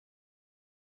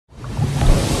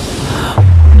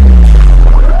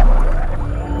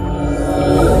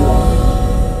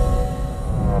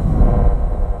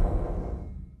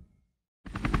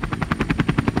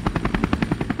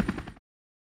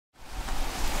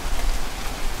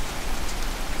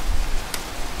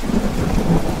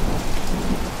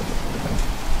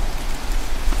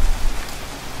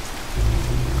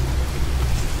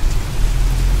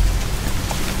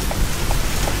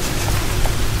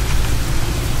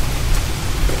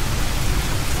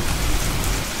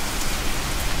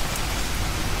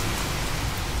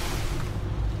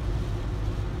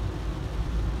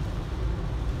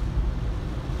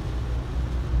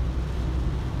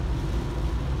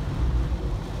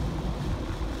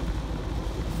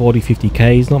40-50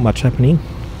 k's, not much happening.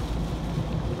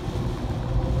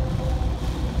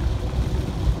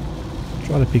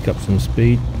 Try to pick up some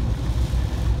speed.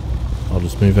 I'll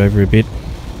just move over a bit.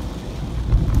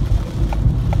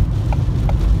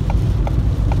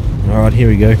 Alright, here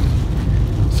we go.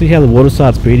 See how the water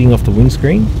starts beating off the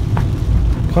windscreen?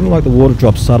 Kind of like the water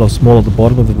drops start off small at the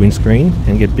bottom of the windscreen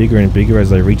and get bigger and bigger as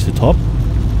they reach the top.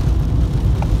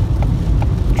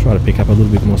 Try to pick up a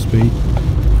little bit more speed.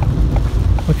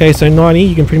 Okay, so 90,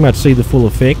 you can pretty much see the full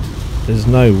effect. There's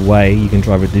no way you can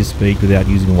drive at this speed without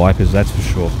using wipers, that's for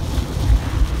sure.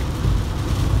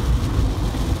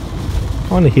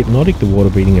 Kind of hypnotic, the water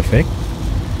beating effect.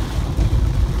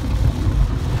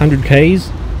 100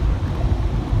 k's.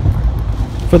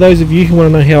 For those of you who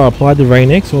want to know how I applied the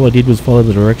Rain.x, all I did was follow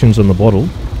the directions on the bottle.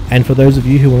 And for those of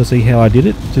you who want to see how I did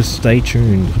it, just stay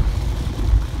tuned.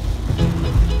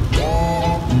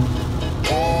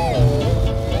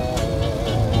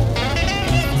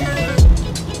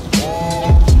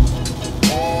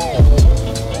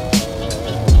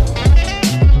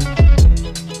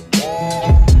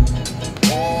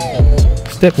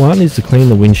 Step 1 is to clean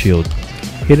the windshield.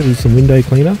 Hit it with some window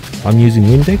cleaner. I'm using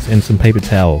Rain.x and some paper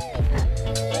towel.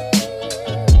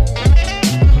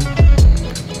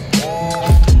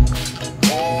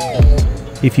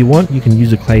 If you want, you can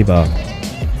use a clay bar.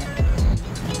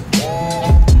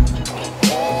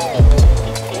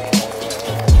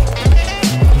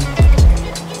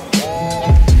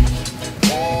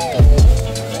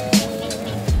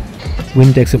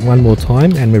 Rain.x it one more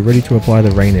time and we're ready to apply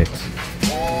the Rain.x.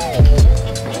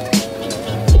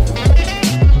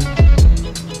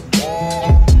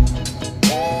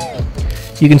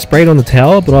 You can spray it on the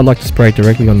towel, but I like to spray it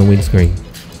directly on the windscreen.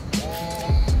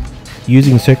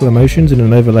 Using circular motions in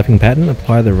an overlapping pattern,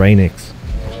 apply the Rain.x.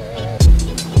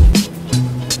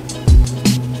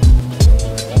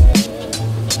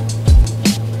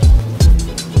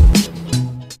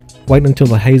 Wait until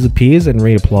the haze appears and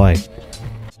reapply.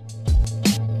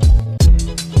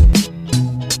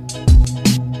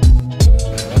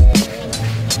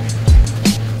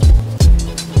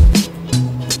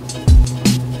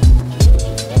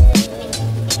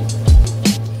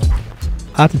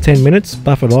 After 10 minutes,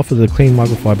 buff it off with a clean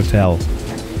microfiber towel.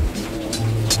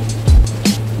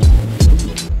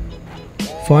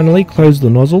 Finally, close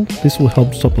the nozzle. This will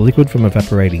help stop the liquid from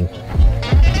evaporating.